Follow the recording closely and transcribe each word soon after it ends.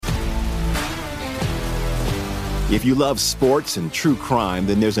If you love sports and true crime,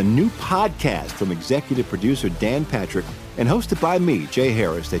 then there's a new podcast from executive producer Dan Patrick and hosted by me, Jay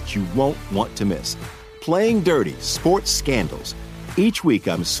Harris, that you won't want to miss. Playing Dirty: Sports Scandals. Each week,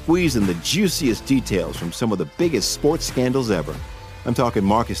 I'm squeezing the juiciest details from some of the biggest sports scandals ever. I'm talking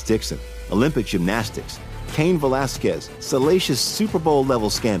Marcus Dixon, Olympic gymnastics, Cain Velasquez, salacious Super Bowl-level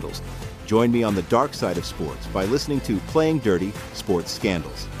scandals. Join me on the dark side of sports by listening to Playing Dirty: Sports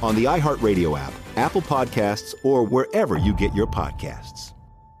Scandals on the iHeartRadio app, Apple Podcasts, or wherever you get your podcasts.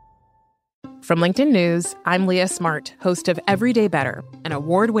 From LinkedIn News, I'm Leah Smart, host of Everyday Better, an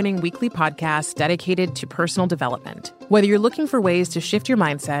award-winning weekly podcast dedicated to personal development. Whether you're looking for ways to shift your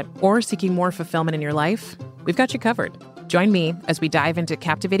mindset or seeking more fulfillment in your life, we've got you covered. Join me as we dive into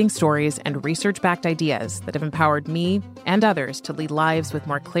captivating stories and research-backed ideas that have empowered me and others to lead lives with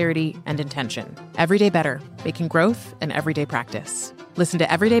more clarity and intention. Everyday Better, making growth an everyday practice. Listen to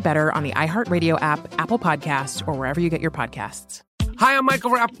Everyday Better on the iHeartRadio app, Apple Podcasts, or wherever you get your podcasts. Hi, I'm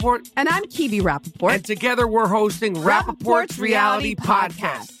Michael Rappaport. And I'm Kibi Rappaport. And together we're hosting Rappaport's Reality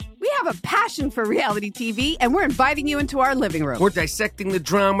Podcast. We have a passion for reality TV, and we're inviting you into our living room. We're dissecting the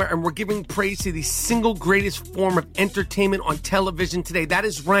drama, and we're giving praise to the single greatest form of entertainment on television today. That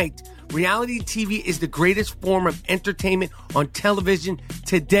is right. Reality TV is the greatest form of entertainment on television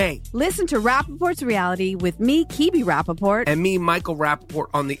today. Listen to Rappaport's Reality with me, Kibi Rappaport. And me, Michael Rappaport,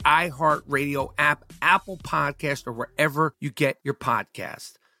 on the iHeartRadio app, Apple Podcast, or wherever you get your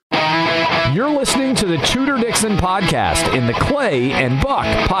podcast. You're listening to the Tudor Dixon Podcast in the Clay and Buck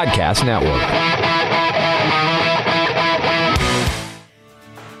Podcast Network.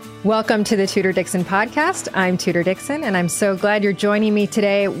 Welcome to the Tudor Dixon Podcast. I'm Tudor Dixon, and I'm so glad you're joining me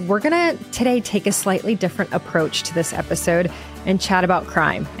today. We're going to today take a slightly different approach to this episode and chat about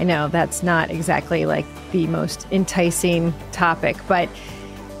crime. I know that's not exactly like the most enticing topic, but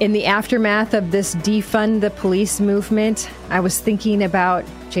in the aftermath of this defund the police movement, I was thinking about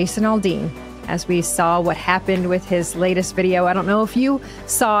Jason Aldean as we saw what happened with his latest video. I don't know if you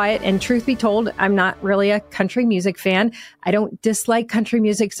saw it, and truth be told, I'm not really a country music fan. I don't dislike country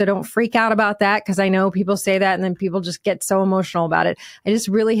music, so don't freak out about that, because I know people say that and then people just get so emotional about it. I just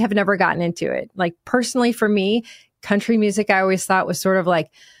really have never gotten into it. Like, personally for me, country music I always thought was sort of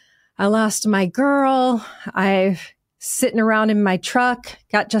like, I lost my girl, I've sitting around in my truck,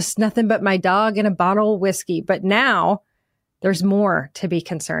 got just nothing but my dog and a bottle of whiskey. But now there's more to be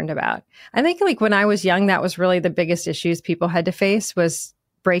concerned about. I think like when I was young, that was really the biggest issues people had to face, was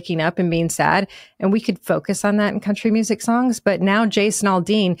breaking up and being sad. And we could focus on that in country music songs. But now Jason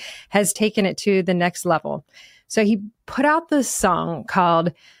Aldean has taken it to the next level. So he put out this song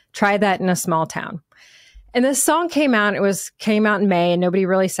called Try That in a Small Town. And this song came out in May, and nobody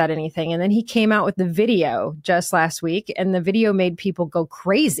really said anything. And then he came out with the video just last week, and the video made people go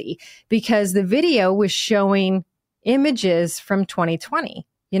crazy because the video was showing images from 2020,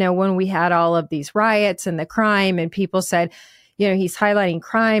 when we had all of these riots and the crime, and people said, he's highlighting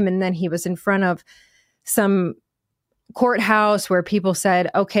crime. And then he was in front of some courthouse where people said,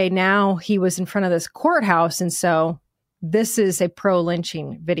 okay, now he was in front of this courthouse. And so this is a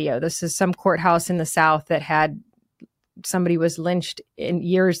pro-lynching video. This is some courthouse in the South that had somebody was lynched in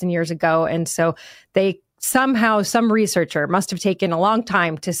years and years ago. And so somehow some researcher must have taken a long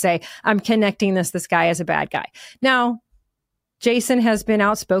time to say, I'm connecting this guy is a bad guy. Now, Jason has been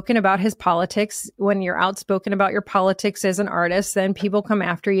outspoken about his politics. When you're outspoken about your politics as an artist, then people come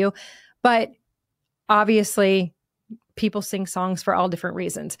after you. But obviously, people sing songs for all different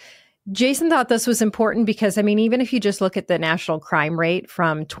reasons. Jason thought this was important because, even if you just look at the national crime rate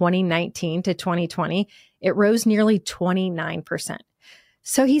from 2019 to 2020, it rose nearly 29%.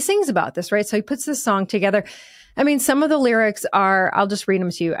 So he sings about this, right? So he puts this song together. Some of the lyrics are, I'll just read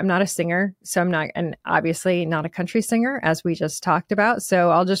them to you. I'm not a singer, so I'm not, and obviously not a country singer, as we just talked about. So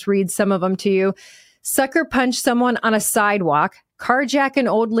I'll just read some of them to you. Sucker punch someone on a sidewalk, carjack an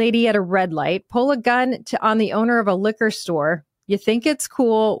old lady at a red light, pull a gun on the owner of a liquor store. You think it's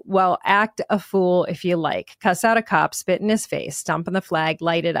cool? Well, act a fool if you like. Cuss out a cop, spit in his face, stomp on the flag,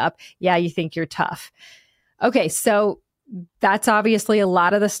 light it up. Yeah, you think you're tough. Okay, so that's obviously a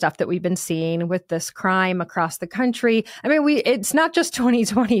lot of the stuff that we've been seeing with this crime across the country. It's not just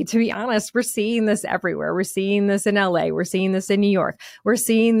 2020, to be honest. We're seeing this everywhere. We're seeing this in LA. We're seeing this in New York. We're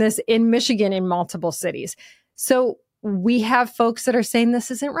seeing this in Michigan in multiple cities. So we have folks that are saying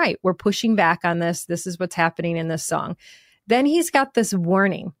this isn't right. We're pushing back on this. This is what's happening in this song. Then he's got this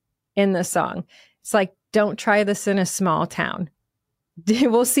warning in the song. It's like, don't try this in a small town.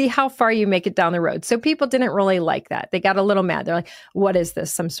 we'll see how far you make it down the road. So people didn't really like that. They got a little mad. They're like, what is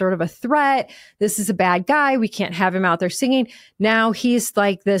this? Some sort of a threat? This is a bad guy. We can't have him out there singing. Now he's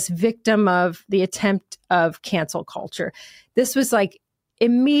like this victim of the attempt of cancel culture. This was like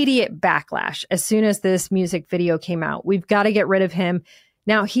immediate backlash as soon as this music video came out. We've got to get rid of him.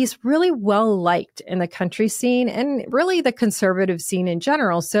 Now, he's really well liked in the country scene and really the conservative scene in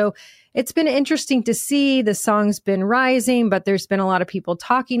general. So it's been interesting to see. The song's been rising, but there's been a lot of people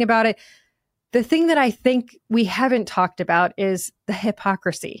talking about it. The thing that I think we haven't talked about is the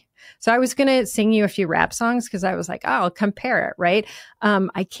hypocrisy. So I was going to sing you a few rap songs because I was like, oh, I'll compare it, right?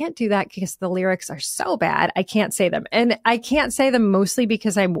 I can't do that because the lyrics are so bad. I can't say them. And I can't say them mostly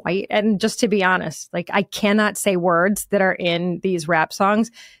because I'm white. And just to be honest, like I cannot say words that are in these rap songs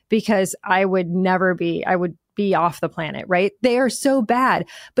because I would be off the planet, right? They are so bad,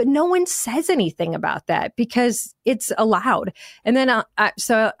 but no one says anything about that because it's allowed. And then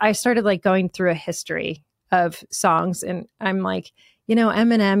so I started like going through a history of songs, and I'm like,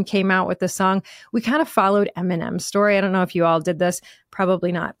 Eminem came out with the song. We kind of followed Eminem's story. I don't know if you all did this,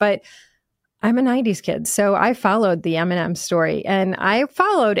 probably not, but I'm a 90s kid. So I followed the Eminem story, and I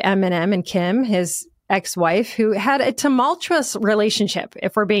followed Eminem and Kim, his ex-wife, who had a tumultuous relationship,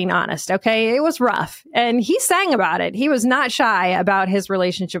 if we're being honest. Okay. It was rough. And he sang about it. He was not shy about his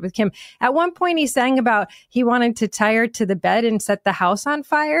relationship with Kim. At one point, he sang about he wanted to tie her to the bed and set the house on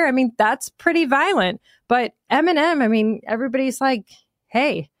fire. I mean, that's pretty violent. But Eminem, I mean, everybody's like,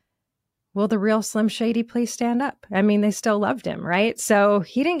 hey, will the real Slim Shady please stand up? I mean, they still loved him, right? So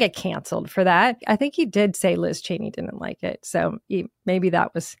he didn't get canceled for that. I think he did say Liz Cheney didn't like it. So maybe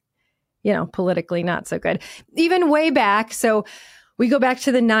that was politically not so good. Even way back. So we go back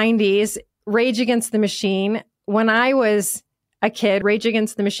to the 90s, Rage Against the Machine. When I was a kid, Rage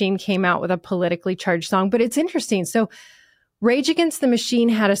Against the Machine came out with a politically charged song, but it's interesting. So Rage Against the Machine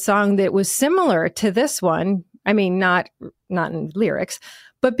had a song that was similar to this one. I mean, not in lyrics,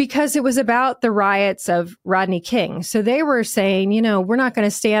 but because it was about the riots of Rodney King. So they were saying, we're not going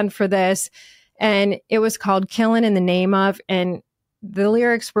to stand for this. And it was called Killing in the Name of, and the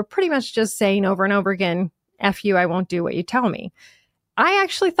lyrics were pretty much just saying over and over again, F you, I won't do what you tell me. I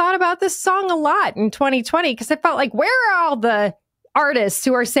actually thought about this song a lot in 2020 because I felt like, where are all the artists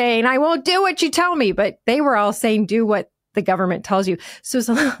who are saying, I won't do what you tell me? But they were all saying, do what the government tells you. So it's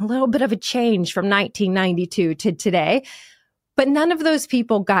a little bit of a change from 1992 to today. But none of those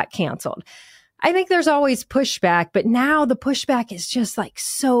people got canceled. I think there's always pushback, but now the pushback is just like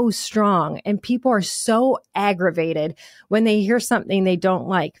so strong and people are so aggravated when they hear something they don't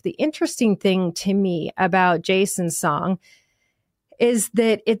like. The interesting thing to me about Jason's song is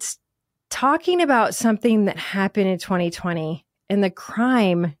that it's talking about something that happened in 2020 and the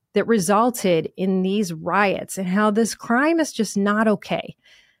crime that resulted in these riots and how this crime is just not okay.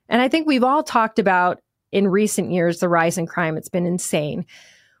 And I think we've all talked about in recent years, the rise in crime. It's been insane.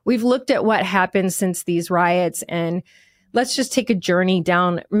 We've looked at what happened since these riots, and let's just take a journey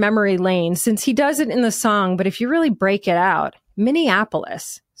down memory lane since he does it in the song. But if you really break it out,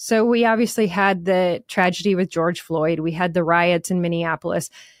 Minneapolis. So we obviously had the tragedy with George Floyd. We had the riots in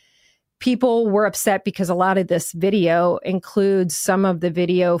Minneapolis. People were upset because a lot of this video includes some of the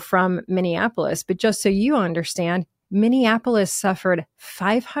video from Minneapolis. But just so you understand, Minneapolis suffered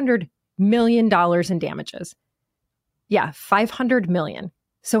 $500 million in damages. Yeah, $500 million.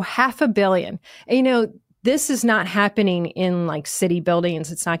 So $500 million. And, this is not happening in like city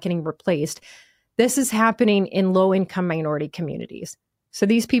buildings. It's not getting replaced. This is happening in low-income minority communities. So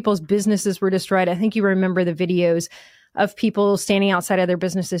these people's businesses were destroyed. I think you remember the videos of people standing outside of their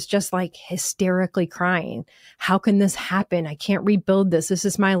businesses just like hysterically crying. How can this happen? I can't rebuild this. This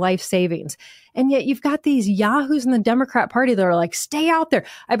is my life savings. And yet you've got these yahoos in the Democrat Party that are like, stay out there.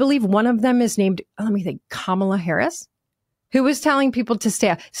 I believe one of them is named, Kamala Harris, who was telling people to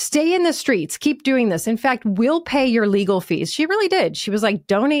stay in the streets, keep doing this. In fact, we'll pay your legal fees. She really did. She was like,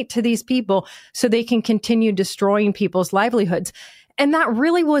 donate to these people so they can continue destroying people's livelihoods. And that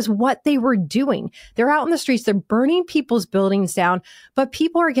really was what they were doing. They're out in the streets. They're burning people's buildings down, but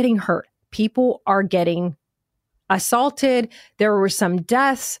people are getting hurt. People are getting assaulted. There were some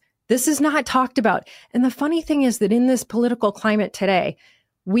deaths. This is not talked about. And the funny thing is that in this political climate today,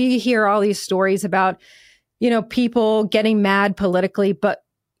 we hear all these stories about people getting mad politically, but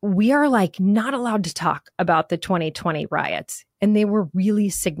we are like not allowed to talk about the 2020 riots. And they were really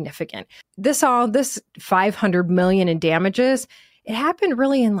significant. This $500 million in damages, it happened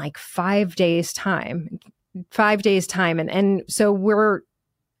really in like 5 days time. And so we're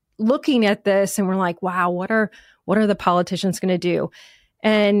looking at this and we're like, wow, what are the politicians going to do?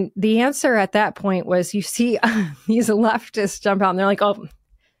 And the answer at that point was, you see these leftists jump out and they're like, oh,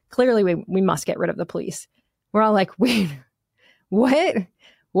 clearly we must get rid of the police. We're all like, wait, what?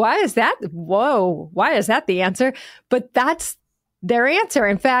 Why is that? Whoa, why is that the answer? But that's their answer.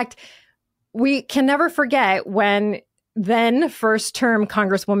 In fact, we can never forget when then first term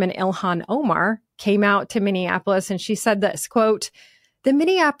Congresswoman Ilhan Omar came out to Minneapolis and she said this, quote, "The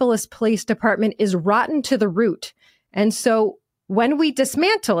Minneapolis Police Department is rotten to the root. And so when we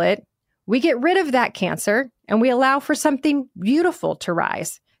dismantle it, we get rid of that cancer and we allow for something beautiful to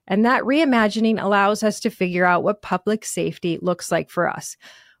rise. And that reimagining allows us to figure out what public safety looks like for us."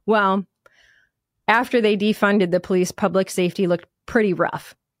 Well, after they defunded the police, public safety looked pretty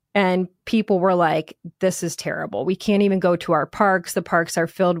rough. And people were like, this is terrible. We can't even go to our parks. The parks are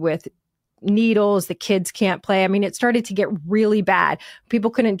filled with needles. The kids can't play. I mean, it started to get really bad.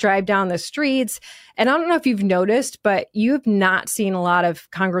 People couldn't drive down the streets. And I don't know if you've noticed, but you have not seen a lot of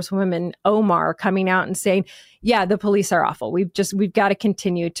Congresswoman Omar coming out and saying, yeah, the police are awful. We've got to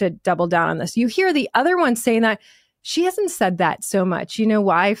continue to double down on this. You hear the other one saying that. She hasn't said that so much. You know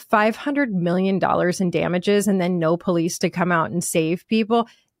why? $500 million in damages and then no police to come out and save people.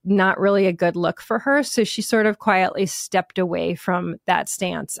 Not really a good look for her. So she sort of quietly stepped away from that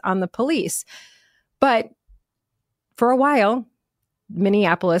stance on the police. But for a while,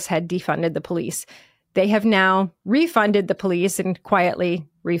 Minneapolis had defunded the police. They have now refunded the police and quietly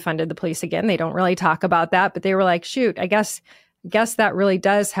refunded the police again. They don't really talk about that, but they were like, shoot, I guess that really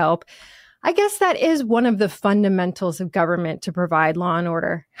does help. I guess that is one of the fundamentals of government, to provide law and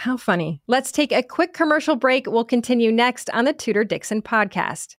order. How funny. Let's take a quick commercial break. We'll continue next on the Tudor Dixon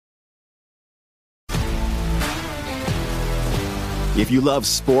podcast. If you love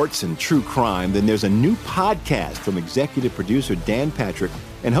sports and true crime, then there's a new podcast from executive producer Dan Patrick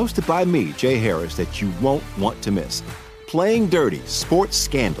and hosted by me, Jay Harris, that you won't want to miss. Playing Dirty: Sports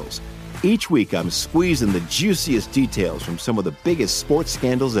Scandals. Each week, I'm squeezing the juiciest details from some of the biggest sports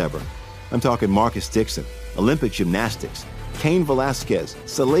scandals ever. I'm talking Marcus Dixon, Olympic gymnastics, Cain Velasquez,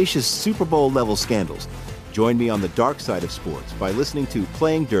 salacious Super Bowl-level scandals. Join me on the dark side of sports by listening to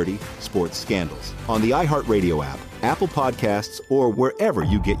Playing Dirty: Sports Scandals on the iHeartRadio app, Apple Podcasts, or wherever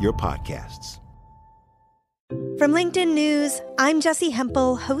you get your podcasts. From LinkedIn News, I'm Jessie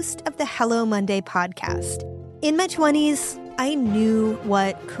Hempel, host of the Hello Monday podcast. In my 20s, I knew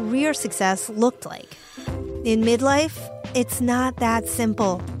what career success looked like. In midlife, it's not that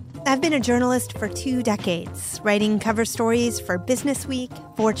simple. I've been a journalist for 2 decades, writing cover stories for Business Week,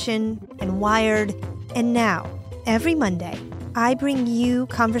 Fortune, and Wired. And now, every Monday, I bring you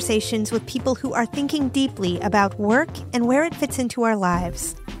conversations with people who are thinking deeply about work and where it fits into our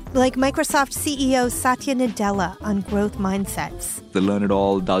lives. Like Microsoft CEO Satya Nadella on growth mindsets. The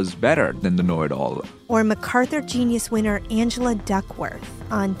learn-it-all does better than the know-it-all. Or MacArthur Genius winner Angela Duckworth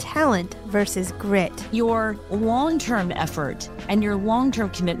on talent versus grit. Your long-term effort and your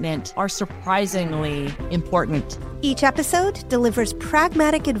long-term commitment are surprisingly important. Each episode delivers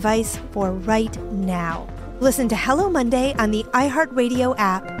pragmatic advice for right now. Listen to Hello Monday on the iHeartRadio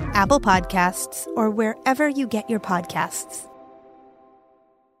app, Apple Podcasts, or wherever you get your podcasts.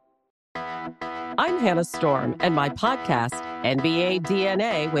 I'm Hannah Storm, and my podcast, NBA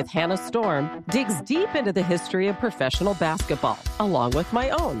DNA with Hannah Storm, digs deep into the history of professional basketball, along with my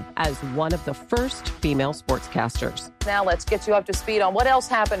own, as one of the first female sportscasters. Now let's get you up to speed on what else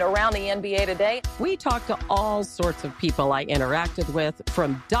happened around the NBA today. We talk to all sorts of people I interacted with,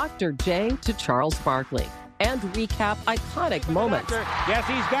 from Dr. J to Charles Barkley, and recap iconic moments. Yes,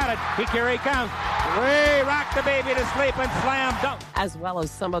 he's got it. Here he comes. Way rock the baby to sleep and slam dunk. As well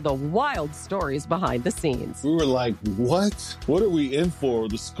as some of the wild stories behind the scenes. We were like, what? What are we in for?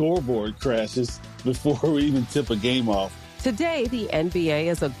 The scoreboard crashes before we even tip a game off. Today, the NBA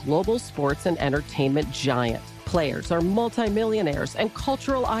is a global sports and entertainment giant. Players are multimillionaires and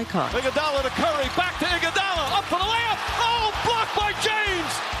cultural icons. Iguodala to Curry, back to Iguodala, up for the layup. Oh, blocked by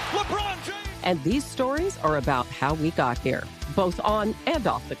James. LeBron James. And these stories are about how we got here, both on and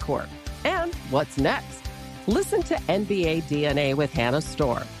off the court. And what's next? Listen to NBA DNA with Hannah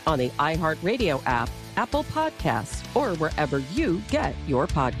Storm on the iHeartRadio app, Apple Podcasts, or wherever you get your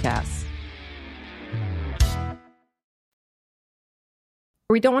podcasts.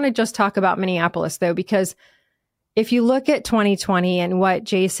 We don't want to just talk about Minneapolis, though, because if you look at 2020 and what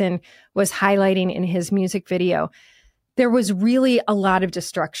Jason was highlighting in his music video, there was really a lot of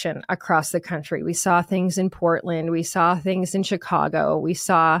destruction across the country. We saw things in Portland. We saw things in Chicago. We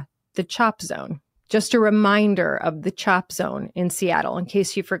saw the Chop Zone. Just a reminder of the Chop Zone in Seattle, in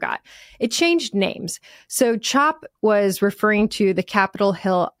case you forgot. It changed names. So Chop was referring to the Capitol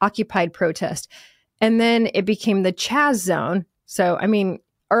Hill Occupied protest. And then it became the Chaz Zone. So, I mean,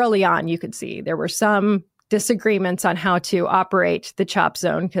 early on, you could see there were some disagreements on how to operate the CHOP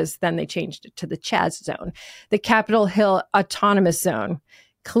zone, because then they changed it to the Chaz zone, the Capitol Hill Autonomous Zone.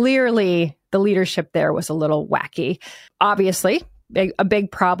 Clearly, the leadership there was a little wacky. Obviously, a big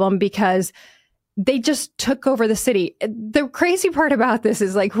problem because they just took over the city. The crazy part about this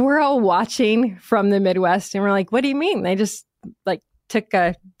is like, we're all watching from the Midwest and we're like, what do you mean? They just like took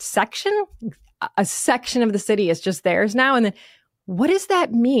a section of the city is just theirs now. And then what does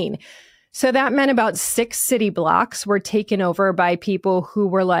that mean? So that meant about 6 city blocks were taken over by people who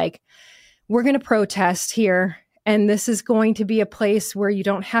were like, we're going to protest here. And this is going to be a place where you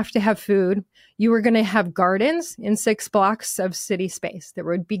don't have to have food. You were going to have gardens in 6 blocks of city space. There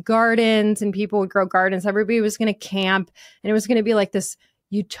would be gardens and people would grow gardens. Everybody was going to camp and it was going to be like this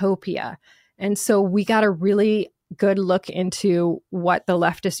utopia. And so we got a really good look into what the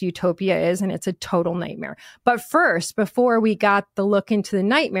leftist utopia is, and it's a total nightmare. But first, before we got the look into the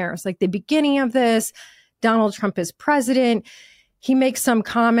nightmares, like the beginning of this, Donald Trump is president. He makes some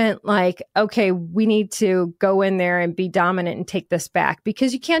comment like, okay, we need to go in there and be dominant and take this back,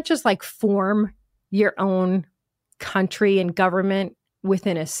 because you can't just like form your own country and government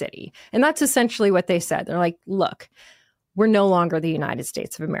within a city. And that's essentially what they said. They're like, look, we're no longer the United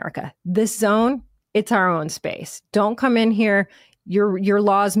States of America. This zone, it's our own space. Don't come in here. Your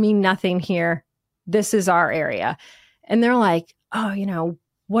laws mean nothing here. This is our area. And they're like, oh, you know,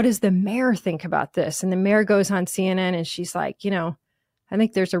 what does the mayor think about this? And the mayor goes on CNN and she's like, you know, I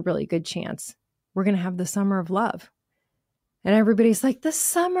think there's a really good chance we're going to have the summer of love. And everybody's like, the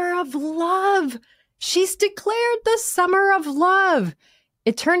summer of love. She's declared the summer of love.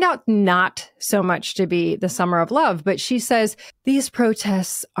 It turned out not so much to be the summer of love, but she says these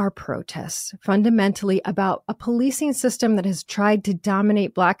protests are protests fundamentally about a policing system that has tried to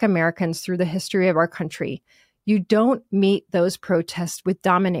dominate Black Americans through the history of our country. You don't meet those protests with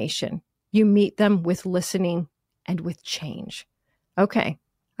domination. You meet them with listening and with change. Okay.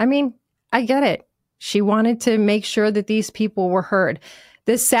 I mean, I get it. She wanted to make sure that these people were heard.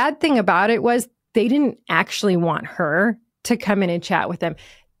 The sad thing about it was they didn't actually want her to come in and chat with them.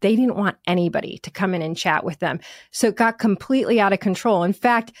 They didn't want anybody to come in and chat with them. So it got completely out of control. In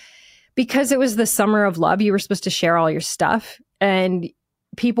fact, because it was the summer of love, you were supposed to share all your stuff. And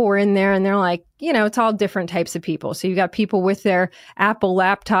people were in there and they're like, you know, it's all different types of people. So you got people with their Apple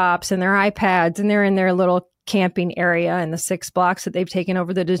laptops and their iPads, and they're in their little camping area in the 6 blocks that they've taken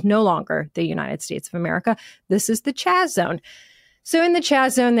over that is no longer the United States of America. This is the Chaz zone. So in the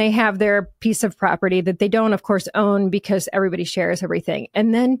Chaz zone, they have their piece of property that they don't, of course, own because everybody shares everything.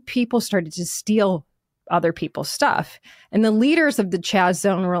 And then people started to steal other people's stuff. And the leaders of the Chaz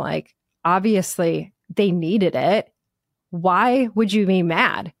zone were like, obviously, they needed it. Why would you be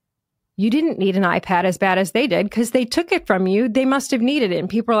mad? You didn't need an iPad as bad as they did because they took it from you. They must have needed it. And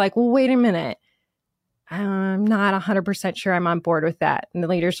people are like, well, wait a minute. I'm not 100% sure I'm on board with that. And the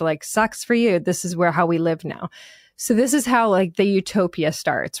leaders are like, sucks for you. This is how we live now. So this is how like the utopia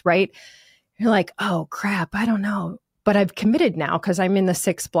starts, right? You're like, oh crap, I don't know. But I've committed now because I'm in the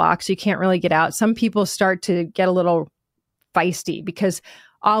 6 blocks. You can't really get out. Some people start to get a little feisty because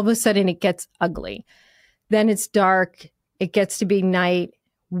all of a sudden it gets ugly. Then it's dark. It gets to be night.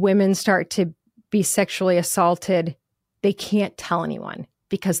 Women start to be sexually assaulted. They can't tell anyone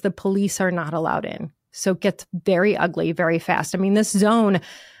because the police are not allowed in. So it gets very ugly very fast. I mean, this zone,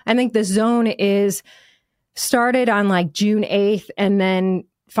 I think the zone is started on like June 8th. And then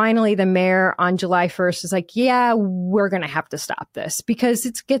finally the mayor on July 1st is like, yeah, we're going to have to stop this because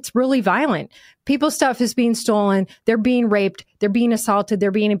it gets really violent. People's stuff is being stolen. They're being raped. They're being assaulted.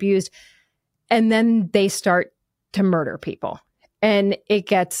 They're being abused. And then they start to murder people. And it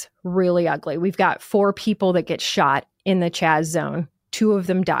gets really ugly. We've got 4 people that get shot in the Chaz zone. 2 of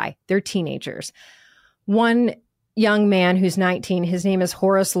them die. They're teenagers. One young man who's 19, his name is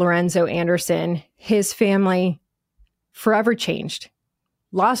Horace Lorenzo Anderson. His family forever changed,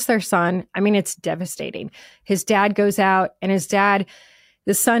 lost their son. I mean, it's devastating. His dad goes out and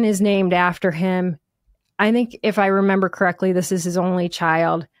the son is named after him. I think if I remember correctly, this is his only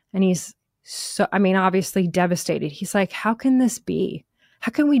child. And he's obviously devastated. He's like, how can this be?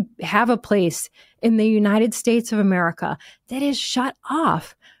 How can we have a place in the United States of America that is shut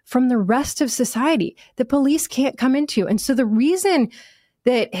off from the rest of society? The police can't come into. And so the reason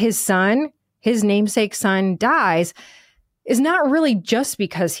that his namesake son dies is not really just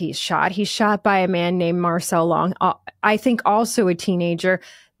because he's shot. He's shot by a man named Marcel Long, I think also a teenager.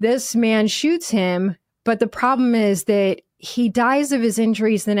 This man shoots him, but the problem is that he dies of his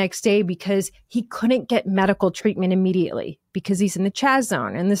injuries the next day because he couldn't get medical treatment immediately. because he's in the Chaz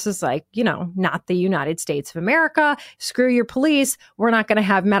zone. And this is like, not the United States of America. Screw your police. We're not going to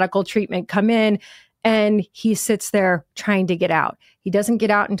have medical treatment come in. And he sits there trying to get out. He doesn't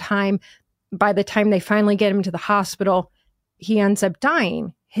get out in time. By the time they finally get him to the hospital, he ends up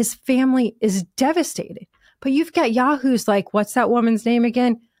dying. His family is devastated. But you've got yahoos like, what's that woman's name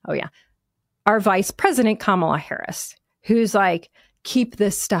again? Oh, yeah. Our Vice President, Kamala Harris, who's like, keep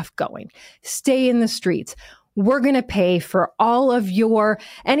this stuff going. Stay in the streets. We're going to pay for all of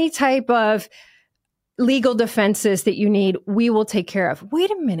any type of legal defenses that you need. We will take care of. Wait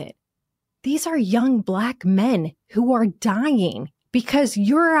a minute. These are young Black men who are dying because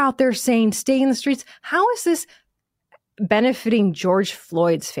you're out there saying, stay in the streets. How is this benefiting George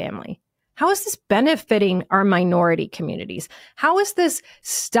Floyd's family? How is this benefiting our minority communities? How is this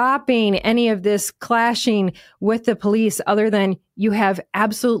stopping any of this clashing with the police other than you have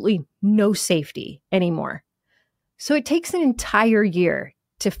absolutely no safety anymore? So it takes an entire year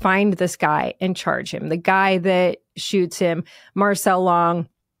to find this guy and charge him. The guy that shoots him, Marcel Long,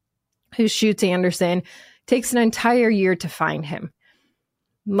 who shoots Anderson, takes an entire year to find him.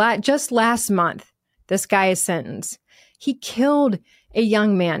 Just last month, this guy is sentenced. He killed a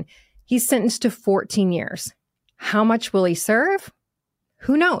young man. He's sentenced to 14 years. How much will he serve?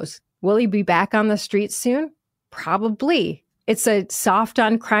 Who knows? Will he be back on the streets soon? Probably. It's a soft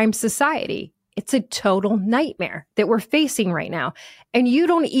on crime society. It's a total nightmare that we're facing right now. And you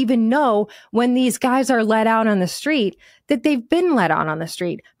don't even know when these guys are let out on the street that they've been let out on the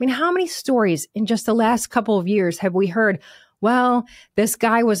street. I mean, how many stories in just the last couple of years have we heard? Well, this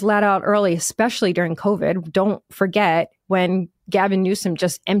guy was let out early, especially during COVID. Don't forget when Gavin Newsom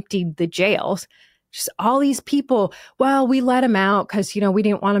just emptied the jails. Just all these people, well, we let him out because, we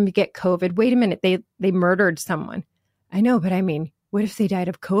didn't want him to get COVID. Wait a minute, they murdered someone. I know, but I mean, what if they died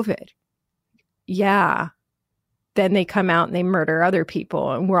of COVID? Yeah. Then they come out and they murder other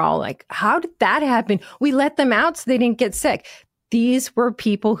people. And we're all like, how did that happen? We let them out so they didn't get sick. These were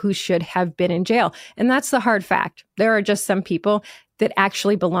people who should have been in jail. And that's the hard fact. There are just some people that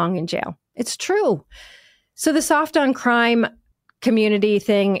actually belong in jail. It's true. So the soft on crime community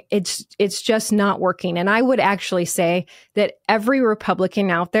thing, it's just not working. And I would actually say that every Republican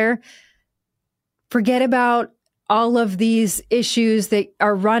out there, forget about all of these issues that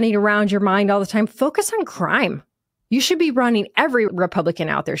are running around your mind all the time. Focus on crime. You should be running, every Republican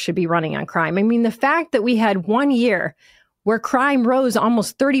out there should be running on crime. I mean, the fact that we had 1 year where crime rose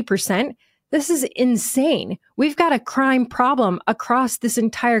almost 30%, this is insane. We've got a crime problem across this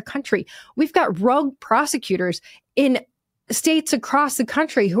entire country. We've got rogue prosecutors in states across the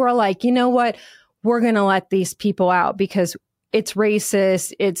country who are like, you know what? We're going to let these people out because it's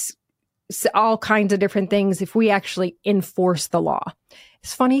racist. It's all kinds of different things if we actually enforce the law.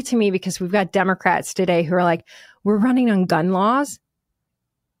 It's funny to me because we've got Democrats today who are like, we're running on gun laws.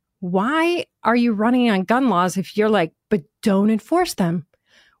 Why are you running on gun laws if you're like, but don't enforce them?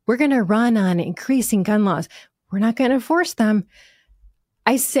 We're going to run on increasing gun laws. We're not going to enforce them.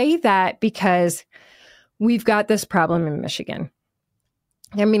 I say that because we've got this problem in Michigan.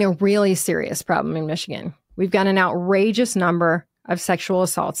 I mean, a really serious problem in Michigan. We've got an outrageous number of sexual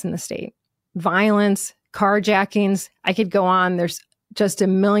assaults in the state. Violence, carjackings. I could go on. There's just a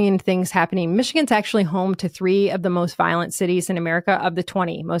million things happening. Michigan's actually home to 3 of the most violent cities in America, of the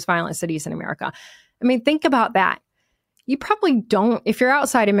 20 most violent cities in America. I mean, think about that. You probably don't, if you're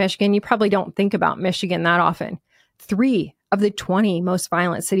outside of Michigan, you probably don't think about Michigan that often. 3 of the 20 most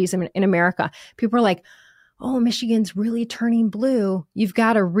violent cities in America. People are like, oh, Michigan's really turning blue. You've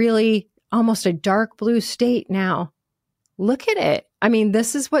got a really, almost a dark blue state now. Look at it. I mean,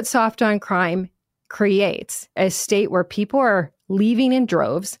 this is what soft on crime creates, a state where people are leaving in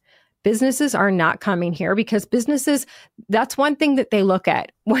droves. Businesses are not coming here because businesses, that's one thing that they look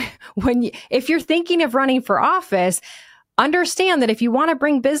at. If you're thinking of running for office, understand that if you want to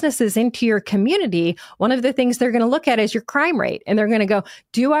bring businesses into your community, one of the things they're going to look at is your crime rate. And they're going to go,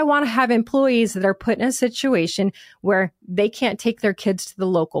 do I want to have employees that are put in a situation where they can't take their kids to the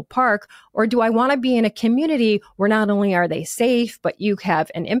local park? Or do I want to be in a community where not only are they safe, but you have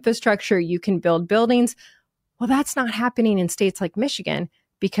an infrastructure, you can build buildings? Well, that's not happening in states like Michigan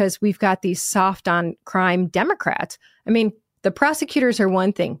because we've got these soft on crime Democrats. I mean, the prosecutors are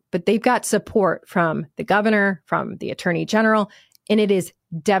one thing, but they've got support from the governor, from the attorney general, and it is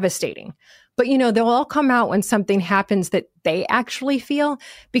devastating. But, they'll all come out when something happens that they actually feel,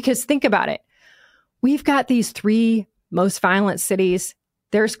 because think about it. We've got these 3 most violent cities.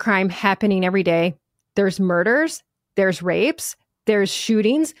 There's crime happening every day. There's murders, there's rapes, there's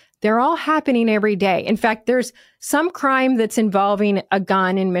shootings. They're all happening every day. In fact, there's some crime that's involving a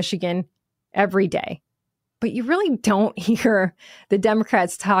gun in Michigan every day. But you really don't hear the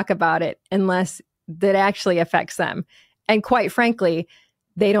Democrats talk about it unless that actually affects them. And quite frankly,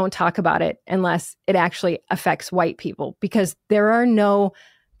 they don't talk about it unless it actually affects white people, because there are no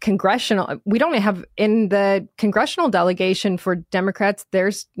we don't have in the congressional delegation for Democrats,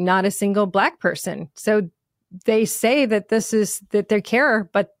 there's not a single Black person. So they say that that they care,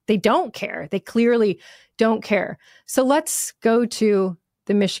 but they don't care. They clearly don't care. So let's go to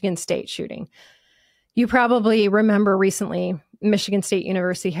the Michigan State shooting. You probably remember recently, Michigan State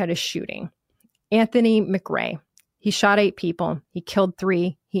University had a shooting. Anthony McRae, he shot 8 people. He killed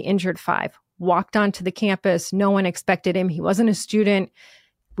 3. He injured 5. Walked onto the campus. No one expected him. He wasn't a student.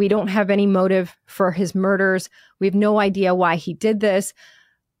 We don't have any motive for his murders. We have no idea why he did this.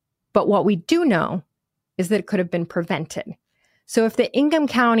 But what we do know is that it could have been prevented. So if the Ingham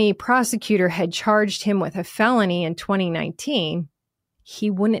County prosecutor had charged him with a felony in 2019, he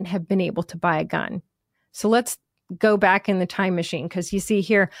wouldn't have been able to buy a gun. So let's go back in the time machine, because you see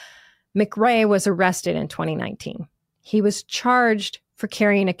here, McRae was arrested in 2019. He was charged for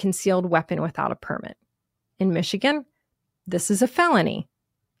carrying a concealed weapon without a permit. In Michigan, this is a felony.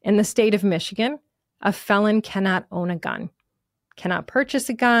 In the state of Michigan, a felon cannot own a gun, cannot purchase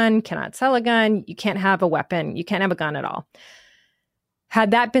a gun, cannot sell a gun. You can't have a weapon. You can't have a gun at all.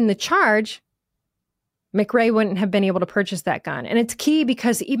 Had that been the charge, McRae wouldn't have been able to purchase that gun. And it's key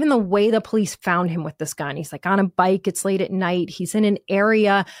because even the way the police found him with this gun, he's like on a bike, it's late at night, he's in an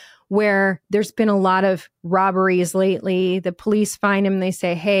area where there's been a lot of robberies lately. The police find him, they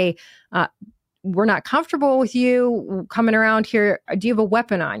say, hey, we're not comfortable with you coming around here. Do you have a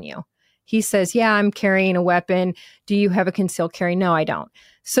weapon on you? He says, yeah, I'm carrying a weapon. Do you have a concealed carry? No, I don't.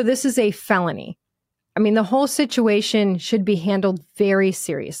 So this is a felony. I mean, the whole situation should be handled very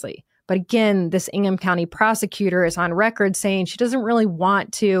seriously. But again, this Ingham County prosecutor is on record saying she doesn't really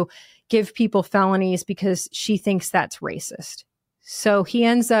want to give people felonies because she thinks that's racist. So he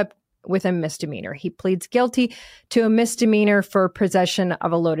ends up with a misdemeanor. He pleads guilty to a misdemeanor for possession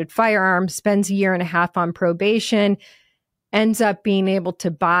of a loaded firearm, spends a year and a half on probation, ends up being able to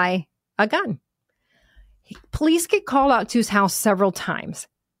buy a gun. Police get called out to his house several times.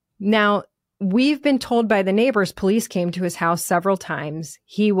 Now, we've been told by the neighbors, police came to his house several times.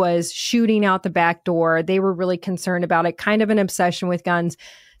 He was shooting out the back door. They were really concerned about it, kind of an obsession with guns.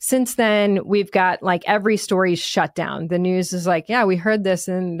 Since then, we've got like every story shut down. The news is like, yeah, we heard this.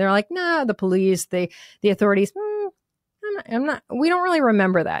 And they're like, nah, the police, the authorities, we don't really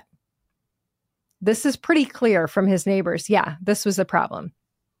remember that. This is pretty clear from his neighbors. Yeah, this was a problem.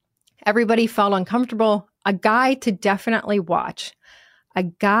 Everybody felt uncomfortable. A guy to definitely watch. A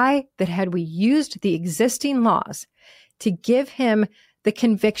guy that had we used the existing laws to give him the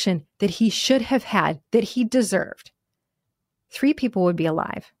conviction that he should have had, that he deserved, 3 people would be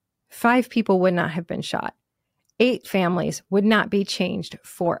alive. 5 people would not have been shot. 8 families would not be changed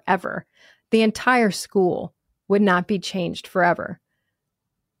forever. The entire school would not be changed forever.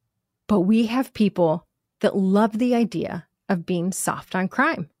 But we have people that love the idea of being soft on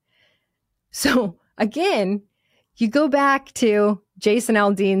crime. So again, you go back to Jason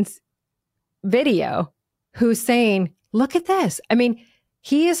Aldean's video, who's saying, look at this. I mean,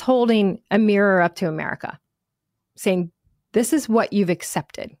 he is holding a mirror up to America, saying, this is what you've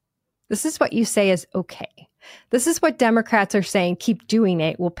accepted. This is what you say is okay. This is what Democrats are saying. Keep doing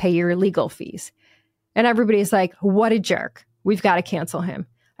it. We'll pay your legal fees. And everybody's like, what a jerk. We've got to cancel him.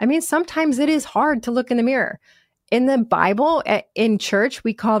 I mean, sometimes it is hard to look in the mirror. In the Bible, in church,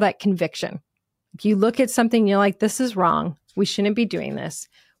 we call that conviction. You look at something, you're like, this is wrong. We shouldn't be doing this.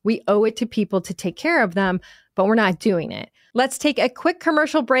 We owe it to people to take care of them, but we're not doing it. Let's take a quick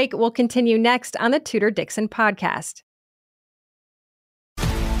commercial break. We'll continue next on the Tudor Dixon podcast.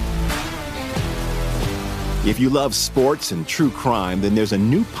 If you love sports and true crime, then there's a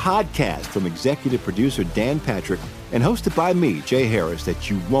new podcast from executive producer Dan Patrick and hosted by me, Jay Harris, that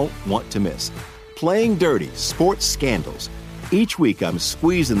you won't want to miss. Playing Dirty: Sports Scandals. Each week, I'm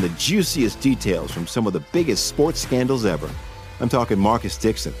squeezing the juiciest details from some of the biggest sports scandals ever. I'm talking Marcus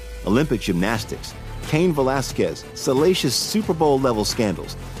Dixon, Olympic gymnastics, Cain Velasquez, salacious Super Bowl-level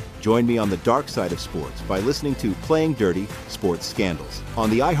scandals. Join me on the dark side of sports by listening to Playing Dirty: Sports Scandals on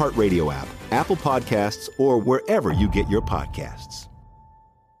the iHeartRadio app, Apple Podcasts, or wherever you get your podcasts.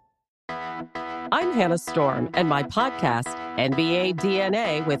 I'm Hannah Storm, and my podcast, NBA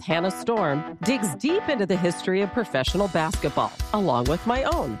DNA with Hannah Storm, digs deep into the history of professional basketball, along with my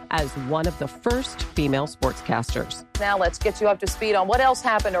own, as one of the first female sportscasters. Now let's get you up to speed on what else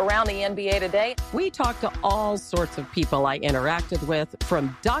happened around the NBA today. We talked to all sorts of people I interacted with,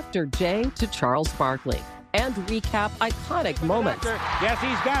 from Dr. J to Charles Barkley. and recap iconic moments. Yes,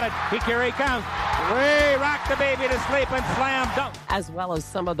 he's got it. Here he comes. Way rock the baby to sleep and slam dunk. As well as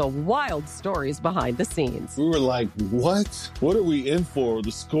some of the wild stories behind the scenes. We were like, what? What are we in for?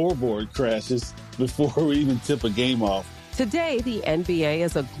 The scoreboard crashes before we even tip a game off. Today, the NBA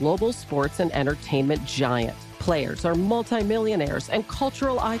is a global sports and entertainment giant. Players are multimillionaires and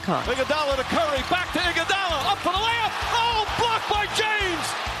cultural icons. Iguodala to Curry, back to Iguodala, up for the layup. Oh, blocked by James.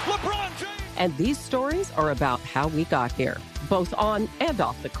 LeBron James. And these stories are about how we got here, both on and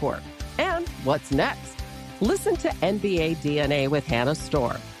off the court. And what's next? Listen to NBA DNA with Hannah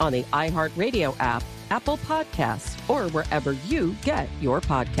Storr on the iHeartRadio app, Apple Podcasts, or wherever you get your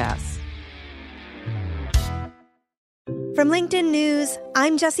podcasts. From LinkedIn News,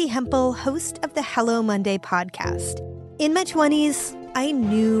 I'm Jessie Hempel, host of the Hello Monday podcast. In my 20s, I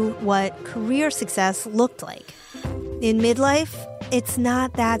knew what career success looked like. In midlife, it's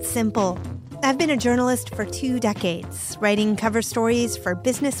not that simple. I've been a journalist for 2 decades, writing cover stories for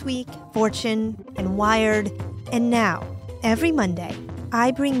Business Week, Fortune, and Wired. And now, every Monday,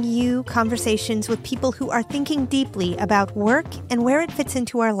 I bring you conversations with people who are thinking deeply about work and where it fits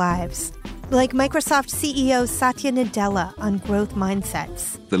into our lives. Like Microsoft CEO Satya Nadella on growth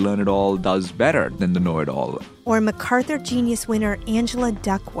mindsets. The learn-it-all does better than the know-it-all. Or MacArthur Genius winner Angela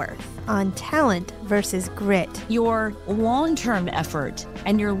Duckworth on talent versus grit. Your long-term effort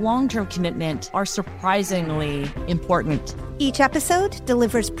and your long-term commitment are surprisingly important. Each episode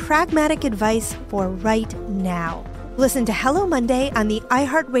delivers pragmatic advice for right now. Listen to Hello Monday on the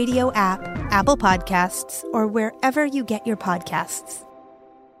iHeartRadio app, Apple Podcasts, or wherever you get your podcasts.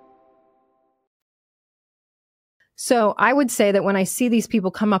 So I would say that when I see these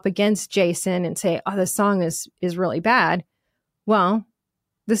people come up against Jason and say, oh, this song is really bad, well,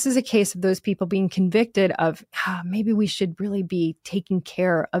 this is a case of those people being convicted of, maybe we should really be taking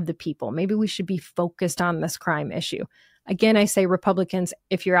care of the people. Maybe we should be focused on this crime issue. Again, I say Republicans,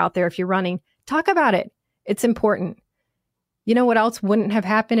 if you're out there, if you're running, talk about it. It's important. You know what else wouldn't have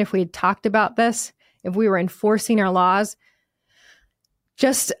happened if we had talked about this? If we were enforcing our laws?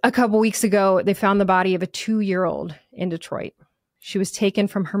 Just a couple weeks ago, they found the body of a 2-year-old in Detroit. She was taken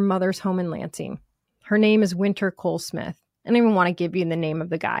from her mother's home in Lansing. Her name is Winter Cole-Smith. I don't even want to give you the name of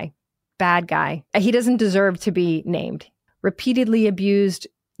the guy. Bad guy. He doesn't deserve to be named. Repeatedly abused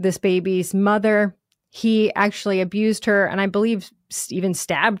this baby's mother. He actually abused her and I believe even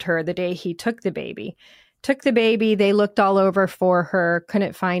stabbed her the day he took the baby. They looked all over for her,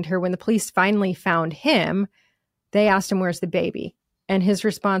 couldn't find her. When the police finally found him, they asked him, where's the baby? And his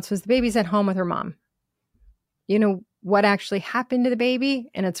response was, the baby's at home with her mom. You know what actually happened to the baby?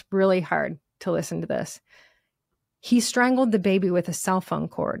 And it's really hard to listen to this. He strangled the baby with a cell phone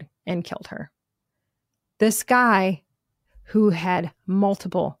cord and killed her. This guy who had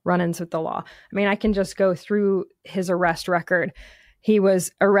multiple run-ins with the law. I mean, I can just go through his arrest record. He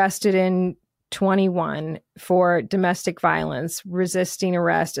was arrested in 21 for domestic violence, resisting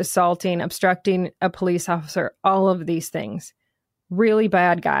arrest, assaulting, obstructing a police officer, all of these things. Really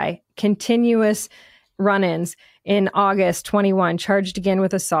bad guy. Continuous run-ins. In August 21, charged again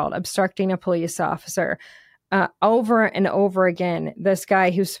with assault, obstructing a police officer. Over and over again, this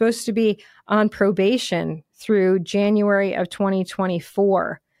guy who's supposed to be on probation through January of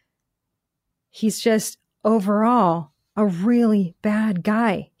 2024. He's just overall a really bad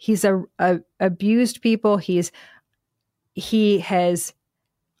guy. He's abused people. He has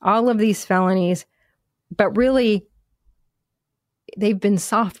all of these felonies, but really, they've been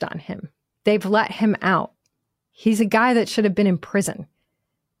soft on him. They've let him out. He's a guy that should have been in prison.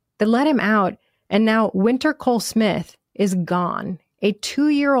 They let him out, and now Winter Cole-Smith is gone. A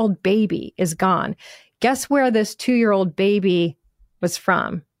 2-year-old baby is gone. Guess where this 2-year-old baby was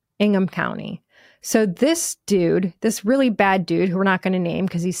from? Ingham County. So this dude, this really bad dude, who we're not going to name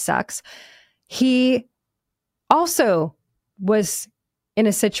because he sucks, he also was in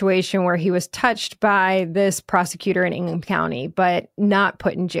a situation where he was touched by this prosecutor in Ingham County, but not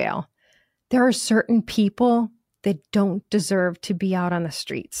put in jail. There are certain people that don't deserve to be out on the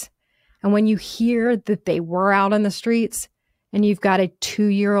streets. And when you hear that they were out on the streets and you've got a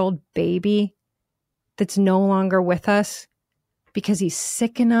 2-year-old baby that's no longer with us because he's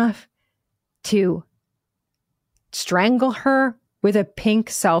sick enough to strangle her with a pink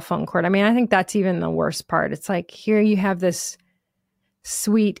cell phone cord. I mean, I think that's even the worst part. It's like, here you have this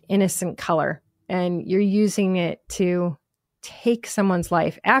sweet, innocent color, and you're using it to take someone's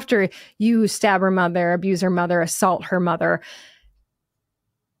life after you stab her mother, abuse her mother, assault her mother.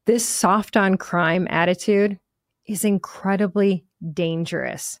 This soft on crime attitude is incredibly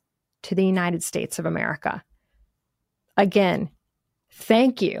dangerous to the United States of America. Again,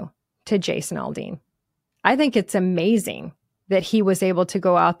 thank you to Jason Aldean. I think it's amazing that he was able to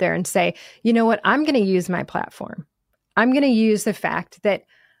go out there and say, you know what, I'm going to use my platform. I'm going to use the fact that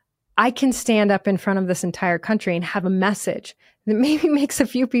I can stand up in front of this entire country and have a message that maybe makes a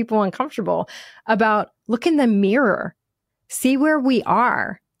few people uncomfortable about look in the mirror, see where we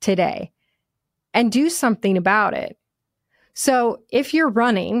are today, and do something about it. So if you're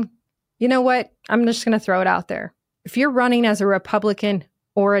running, you know what? I'm just going to throw it out there. If you're running as a Republican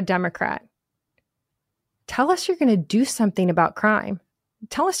or a Democrat, tell us you're going to do something about crime.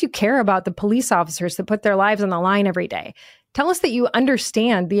 Tell us you care about the police officers that put their lives on the line every day. Tell us that you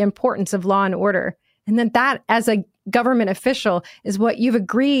understand the importance of law and order, and that as a government official is what you've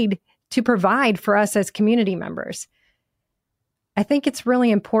agreed to provide for us as community members. I think it's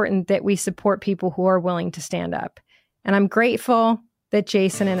really important that we support people who are willing to stand up. And I'm grateful that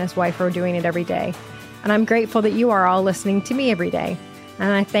Jason and his wife are doing it every day. And I'm grateful that you are all listening to me every day.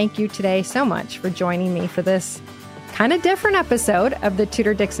 And I thank you today so much for joining me for this kind of different episode of the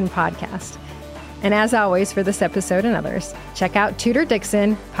Tudor Dixon podcast. And as always, for this episode and others, check out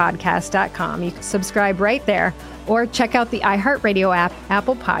TudorDixonPodcast.com. You can subscribe right there, or check out the iHeartRadio app,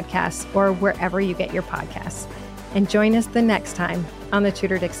 Apple Podcasts, or wherever you get your podcasts. And join us the next time on the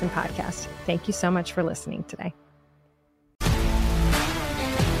Tudor Dixon podcast. Thank you so much for listening today.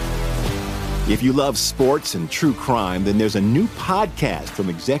 If you love sports and true crime, then there's a new podcast from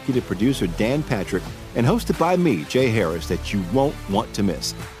executive producer Dan Patrick and hosted by me, Jay Harris, that you won't want to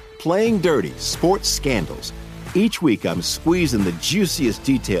miss. Playing Dirty: Sports Scandals. Each week, I'm squeezing the juiciest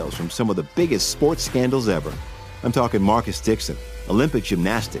details from some of the biggest sports scandals ever. I'm talking Marcus Dixon, Olympic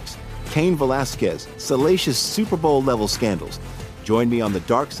gymnastics, Cain Velasquez, salacious Super Bowl-level scandals. Join me on the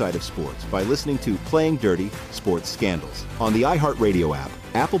dark side of sports by listening to Playing Dirty: Sports Scandals on the iHeartRadio app,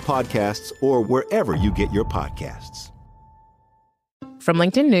 Apple Podcasts, or wherever you get your podcasts. From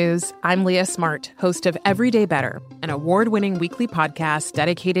LinkedIn News, I'm Leah Smart, host of Everyday Better, an award-winning weekly podcast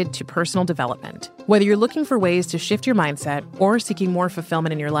dedicated to personal development. Whether you're looking for ways to shift your mindset or seeking more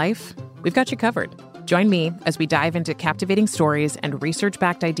fulfillment in your life, we've got you covered. Join me as we dive into captivating stories and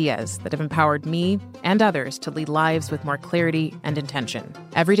research-backed ideas that have empowered me and others to lead lives with more clarity and intention.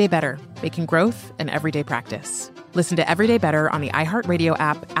 Everyday Better, making growth an everyday practice. Listen to Everyday Better on the iHeartRadio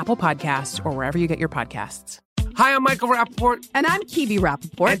app, Apple Podcasts, or wherever you get your podcasts. Hi, I'm Michael Rappaport. And I'm Kibi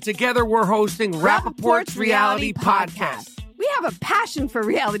Rappaport. And together we're hosting Rappaport's Reality Podcast. We have a passion for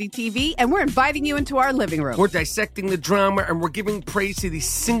reality TV, and we're inviting you into our living room. We're dissecting the drama, and we're giving praise to the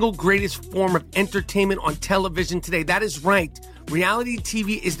single greatest form of entertainment on television today. That is right. Reality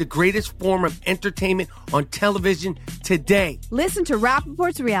TV is the greatest form of entertainment on television today. Listen to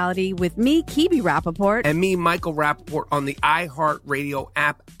Rappaport's Reality with me, Kibi Rappaport. And me, Michael Rappaport, on the iHeartRadio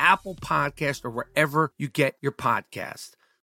app, Apple Podcast, or wherever you get your podcast.